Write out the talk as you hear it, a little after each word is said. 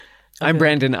I'm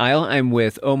Brandon Isle. I'm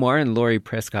with Omar and Lori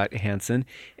Prescott Hansen,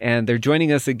 and they're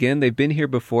joining us again. They've been here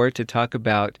before to talk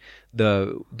about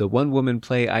the one-woman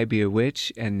play, I Be a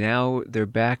Witch, and now they're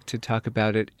back to talk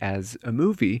about it as a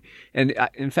movie. And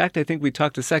in fact, I think we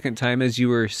talked a second time as you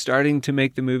were starting to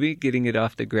make the movie, getting it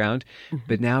off the ground,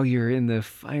 but now you're in the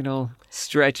final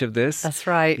stretch of this. That's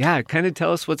right. Yeah, kind of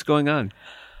tell us what's going on.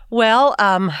 Well,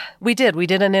 we did. We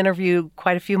did an interview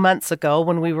quite a few months ago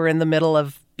when we were in the middle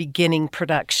of beginning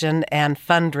production and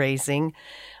fundraising,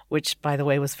 which, by the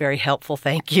way, was very helpful.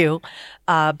 Thank you.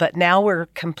 But now we're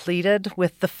completed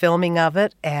with the filming of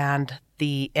it, and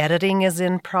the editing is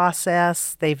in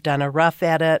process. They've done a rough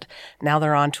edit. Now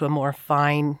they're on to a more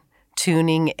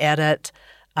fine-tuning edit.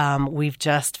 We've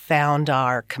just found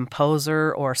our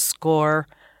composer or score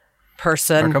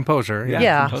person. Our composer,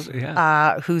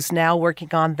 who's now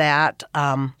working on that.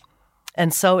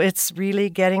 And so it's really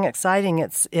getting exciting.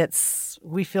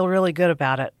 We feel really good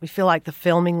about it. We feel like the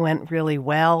filming went really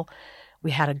well.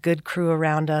 We had a good crew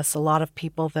around us, a lot of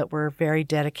people that were very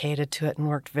dedicated to it and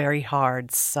worked very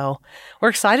hard. So we're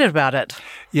excited about it.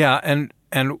 Yeah, and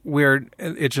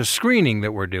it's a screening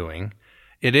that we're doing.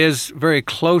 It is very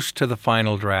close to the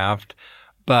final draft,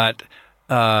 but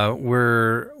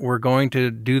we're going to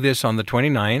do this on the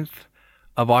 29th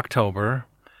of October,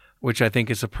 which I think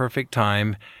is a perfect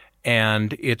time.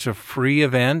 And it's a free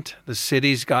event. The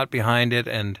city's got behind it,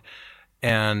 and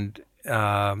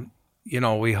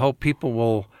we hope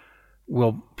people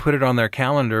will put it on their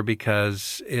calendar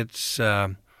because it's.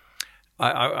 I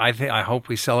hope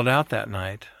we sell it out that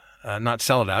night. Not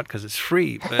sell it out because it's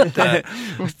free, but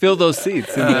fill those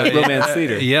seats in the Romance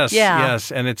Theater.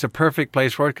 Yes, and it's a perfect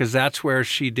place for it because that's where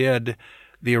she did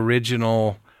the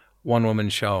original one-woman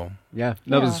show. Yeah.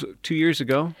 That was 2 years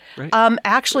ago, right?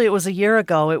 Actually, it was a year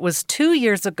ago. It was 2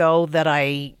 years ago that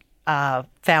I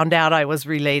found out I was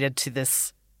related to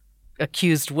this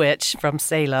accused witch from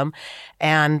Salem.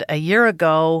 And a year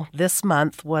ago, this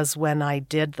month, was when I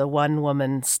did the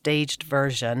one-woman staged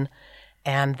version.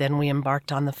 And then we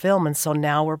embarked on the film. And so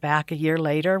now we're back a year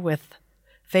later with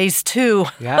phase 2.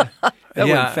 Yeah. That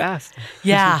went fast.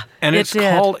 Yeah, and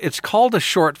it's called a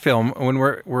short film when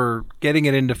we're getting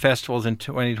it into festivals in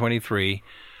 2023,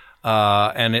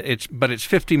 and it's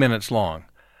 50 minutes long,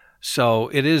 so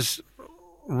it is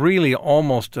really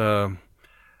almost I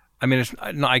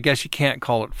guess you can't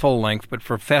call it full length, but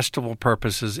for festival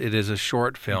purposes, it is a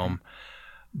short film,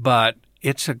 but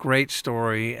it's a great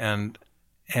story, and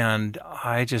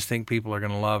I just think people are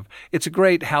going to love. It's a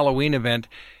great Halloween event.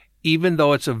 Even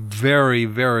though it's a very,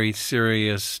 very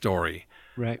serious story.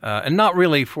 Right. And not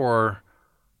really for,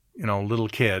 little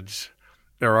kids.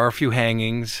 There are a few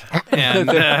hangings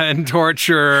and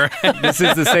torture. This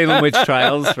is the Salem Witch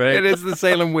Trials, right? It is the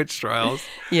Salem Witch Trials.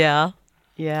 Yeah.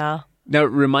 Now,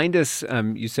 remind us,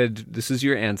 you said this is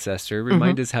your ancestor.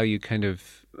 Remind us how you kind of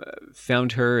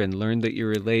found her and learned that you're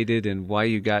related and why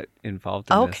you got involved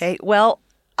in this. Okay, well,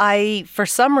 for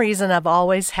some reason, I've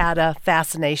always had a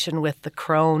fascination with the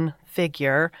crone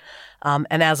figure. And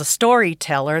as a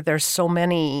storyteller, there's so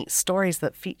many stories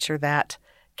that feature that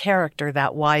character,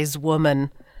 that wise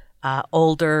woman,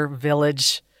 older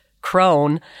village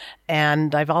crone.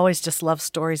 And I've always just loved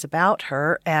stories about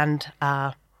her. And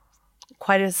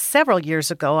several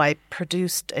years ago, I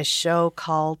produced a show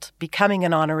called Becoming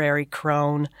an Honorary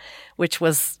Crone, which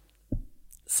was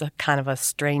it's a kind of a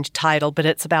strange title, but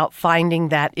it's about finding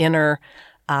that inner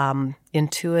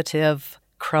intuitive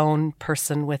crone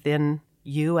person within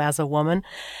you as a woman.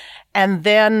 And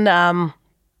then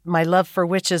my love for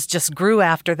witches just grew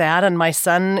after that, and my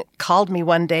son called me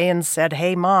one day and said,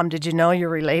 "Hey, Mom, did you know you're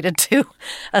related to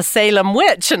a Salem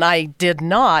witch?" And I did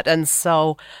not. And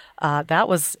so that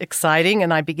was exciting,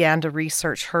 and I began to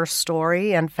research her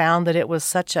story and found that it was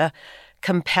such a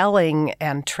compelling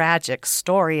and tragic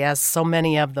story, as so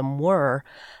many of them were,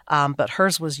 but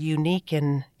hers was unique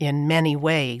in many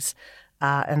ways.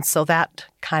 And so that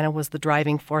kind of was the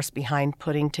driving force behind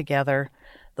putting together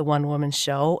the one-woman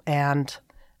show. And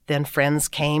then friends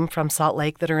came from Salt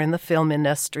Lake that are in the film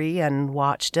industry and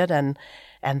watched it, and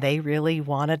they really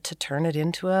wanted to turn it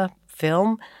into a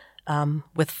film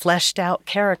with fleshed-out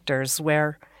characters,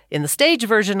 where in the stage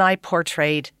version I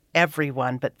portrayed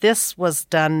everyone, but this was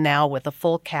done now with a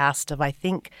full cast of, I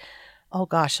think,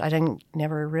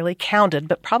 never really counted,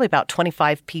 but probably about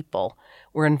 25 people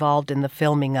were involved in the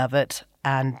filming of it,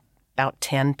 and about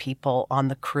 10 people on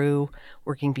the crew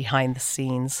working behind the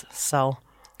scenes. So,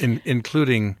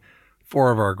 including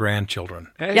 4 of our grandchildren.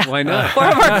 Hey, why not? 4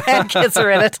 of our grandkids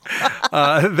are in it.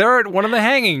 They're at one of the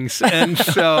hangings, and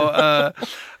so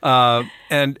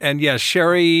and yes,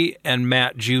 Sherry and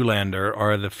Matt Julander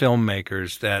are the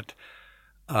filmmakers that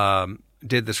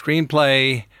did the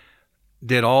screenplay,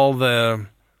 did all the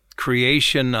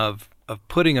creation of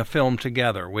putting a film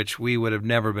together, which we would have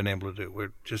never been able to do. We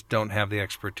just don't have the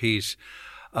expertise.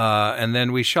 And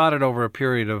then we shot it over a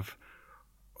period of,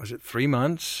 was it 3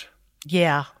 months?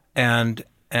 Yeah. And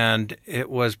it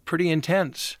was pretty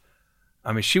intense.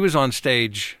 I mean, she was on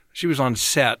stage, she was on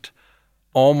set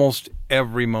almost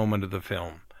every moment of the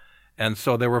film. And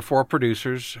so there were 4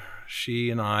 producers, she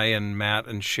and I and Matt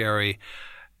and Sherry,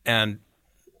 and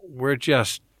we're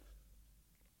just,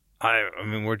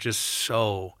 we're just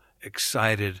so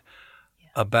excited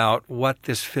about what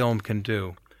this film can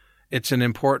do. It's an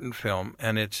important film,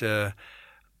 and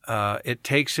it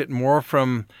takes it more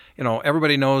from,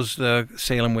 everybody knows the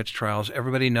Salem witch trials,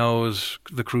 everybody knows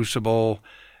the Crucible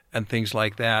and things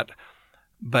like that,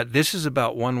 but this is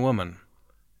about one woman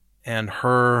and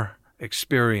her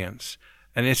experience.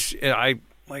 And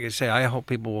like I say, I hope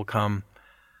people will come.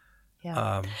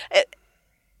 Yeah.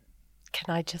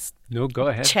 Can I just No, go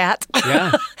ahead. chat?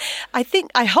 Yeah.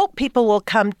 I hope people will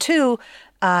come too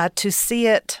to see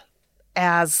it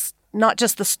as not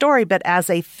just the story, but as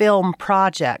a film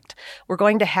project. We're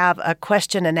going to have a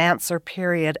question and answer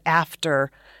period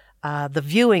after the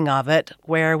viewing of it,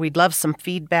 where we'd love some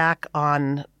feedback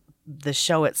on the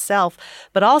show itself,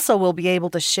 but also we'll be able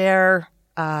to share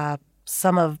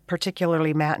some of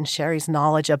particularly Matt and Sherry's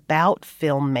knowledge about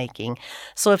filmmaking.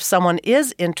 So if someone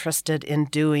is interested in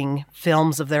doing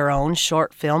films of their own,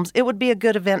 short films, it would be a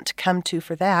good event to come to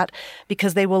for that,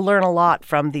 because they will learn a lot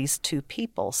from these 2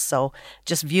 people. So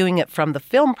just viewing it from the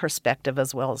film perspective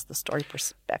as well as the story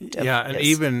perspective. Yeah, and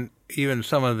even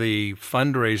some of the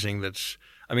fundraising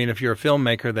if you're a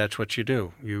filmmaker, that's what you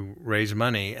do. You raise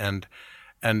money, and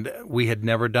we had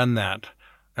never done that.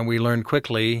 And we learned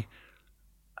quickly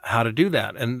how to do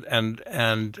that,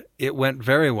 and it went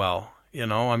very well,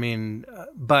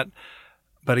 but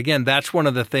again, that's one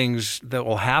of the things that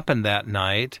will happen that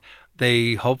night.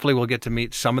 They hopefully will get to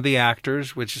meet some of the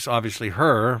actors, which is obviously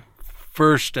her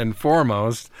first and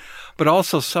foremost, but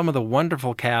also some of the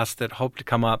wonderful cast that hope to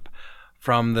come up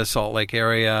from the Salt Lake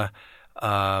area.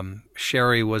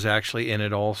 Sherry was actually in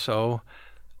it also.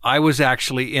 I was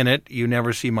actually in it. You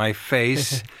never see my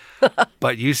face,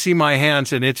 but you see my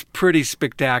hands, and it's pretty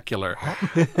spectacular.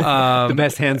 The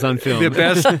best hands on film. The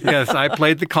best, yes. I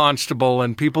played the constable,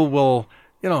 and people will,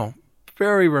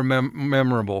 very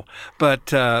memorable.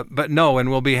 But no, and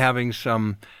we'll be having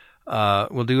some.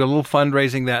 We'll do a little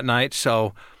fundraising that night,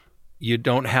 so you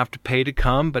don't have to pay to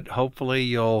come, but hopefully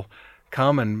you'll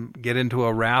come and get into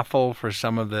a raffle for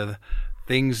some of the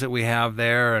things that we have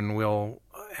there, and we'll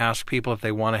ask people if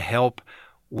they want to help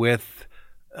with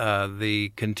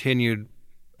the continued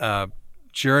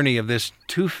journey of this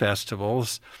 2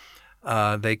 festivals.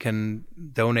 They can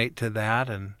donate to that,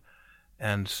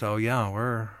 and so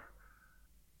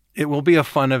it will be a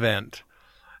fun event.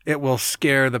 It will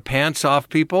scare the pants off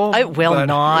people. It will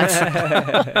not.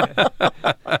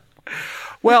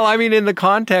 Well, in the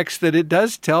context that it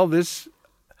does tell this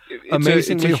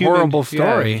amazingly horrible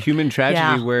story. Human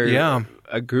tragedy where Yeah.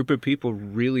 a group of people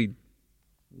really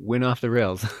went off the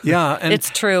rails. Yeah. And It's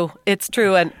true.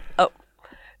 And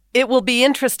it will be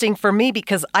interesting for me,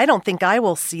 because I don't think I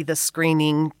will see the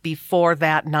screening before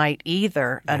that night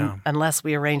either, unless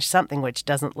we arrange something, which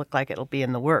doesn't look like it'll be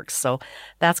in the works. So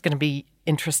that's going to be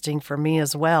interesting for me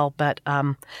as well. But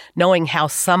knowing how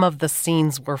some of the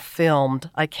scenes were filmed,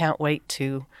 I can't wait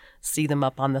to see them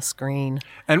up on the screen.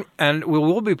 And we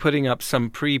will be putting up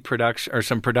some pre-production or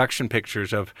some production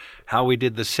pictures of how we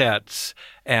did the sets,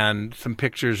 and some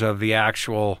pictures of the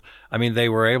actual. They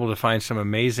were able to find some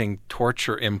amazing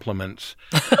torture implements,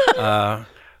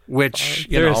 which Is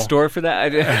there a store for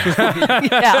that?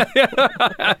 Yeah.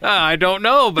 I don't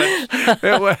know, but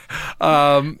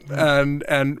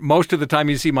and most of the time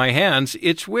you see my hands,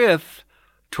 it's with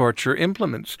torture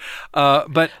implements.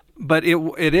 But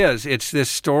it's this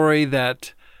story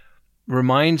that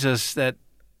reminds us that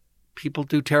people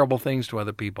do terrible things to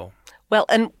other people. Well,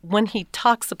 and when he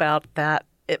talks about that,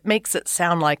 it makes it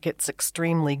sound like it's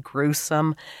extremely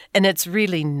gruesome, and it's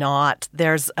really not.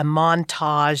 There's a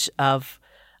montage of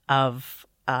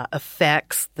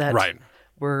effects that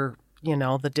were,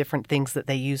 the different things that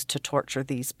they used to torture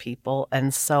these people,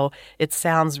 and so it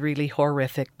sounds really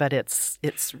horrific, but it's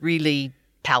really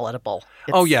palatable.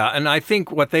 And I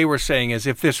think what they were saying is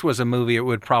if this was a movie, it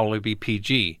would probably be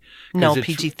PG. No,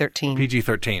 PG-13.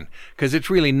 PG-13, because it's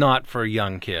really not for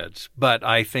young kids. But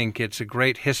I think it's a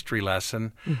great history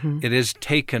lesson. Mm-hmm. It is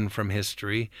taken from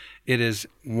history. It is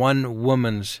one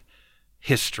woman's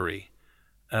history.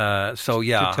 To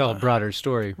tell a broader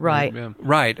story. Right.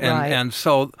 Right. And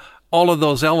so all of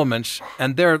those elements,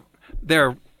 and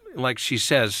They're, like she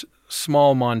says,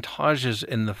 small montages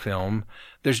in the film.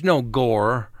 There's no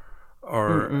gore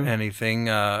or anything,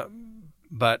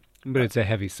 but it's a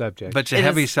heavy subject. But it's a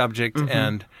heavy subject,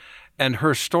 and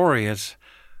her story is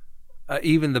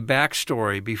even the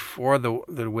backstory before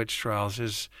the witch trials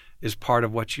is part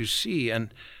of what you see,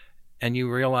 and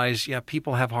you realize,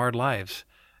 people have hard lives,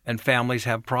 and families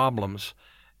have problems,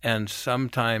 and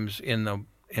sometimes in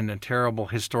a terrible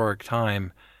historic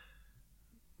time,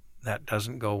 that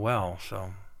doesn't go well.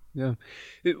 So, yeah,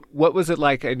 what was it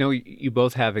like? I know you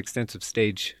both have extensive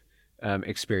stage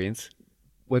experience.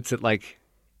 What's it like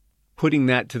putting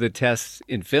that to the test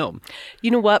in film?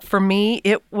 You know what? For me,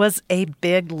 it was a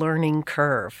big learning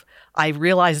curve. I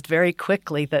realized very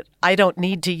quickly that I don't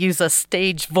need to use a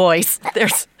stage voice.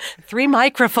 There's 3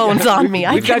 microphones on me.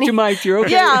 We've got your mic. You're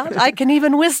okay. Yeah, I can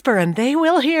even whisper and they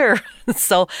will hear.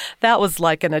 So that was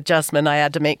like an adjustment I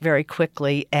had to make very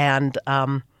quickly, and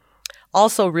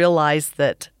also realized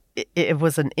that it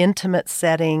was an intimate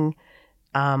setting,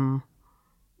 and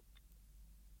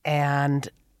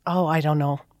I don't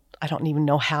know. I don't even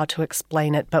know how to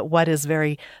explain it, but what is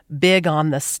very big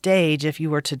on the stage, if you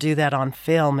were to do that on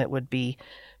film, it would be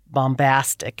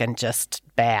bombastic and just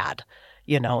bad,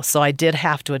 So I did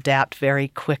have to adapt very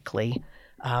quickly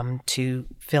to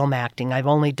film acting. I've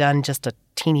only done just a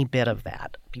teeny bit of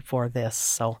that before this,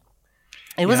 so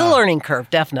it was a learning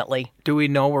curve, definitely. Do we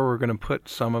know where we're going to put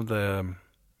some of the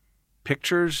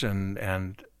pictures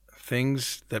and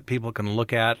things that people can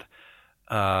look at,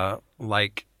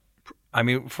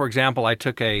 for example, I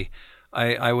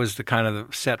was the kind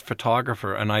of set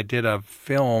photographer, and I did a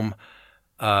film,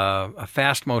 a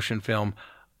fast motion film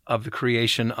of the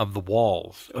creation of the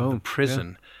walls of the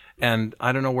prison. Yeah. And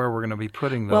I don't know where we're going to be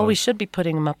putting those. Well, we should be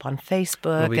putting them up on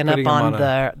Facebook and up on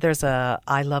there's a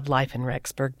I Love Life in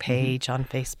Rexburg page on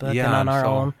Facebook and on our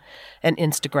own, and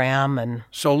Instagram. And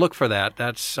so look for that.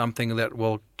 That's something that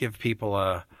will give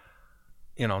people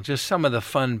just some of the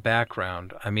fun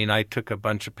background. I mean, I took a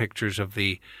bunch of pictures of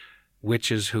the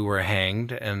witches who were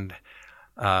hanged, and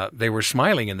they were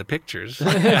smiling in the pictures.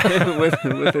 with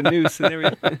a noose and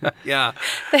everything. Yeah.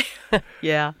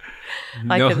 Yeah.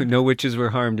 No witches were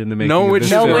harmed in the making. No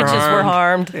witches were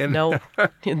harmed. In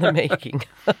the making.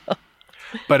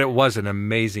 But it was an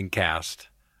amazing cast.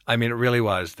 I mean, it really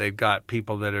was. They've got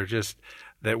people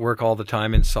that work all the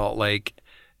time in Salt Lake,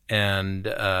 and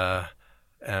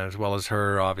as well as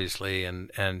her, obviously,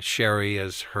 and Sherry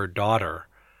as her daughter.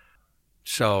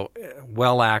 So,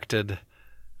 well acted.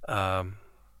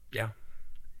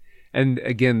 And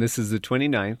again, this is the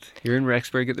 29th here in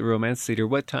Rexburg at the Romance Theater.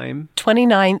 What time?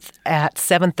 29th at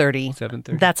 7:30.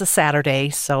 7:30. That's a Saturday,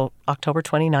 so October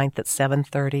 29th at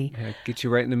 7:30. Get you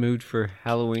right in the mood for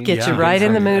Halloween. Get you right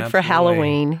in the mood for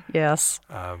Halloween. Yes,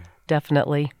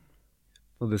 definitely.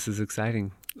 Well, this is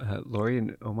exciting. Lori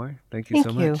and Omar, thank you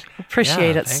so much.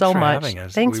 Appreciate it so much.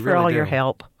 Thanks for all your help.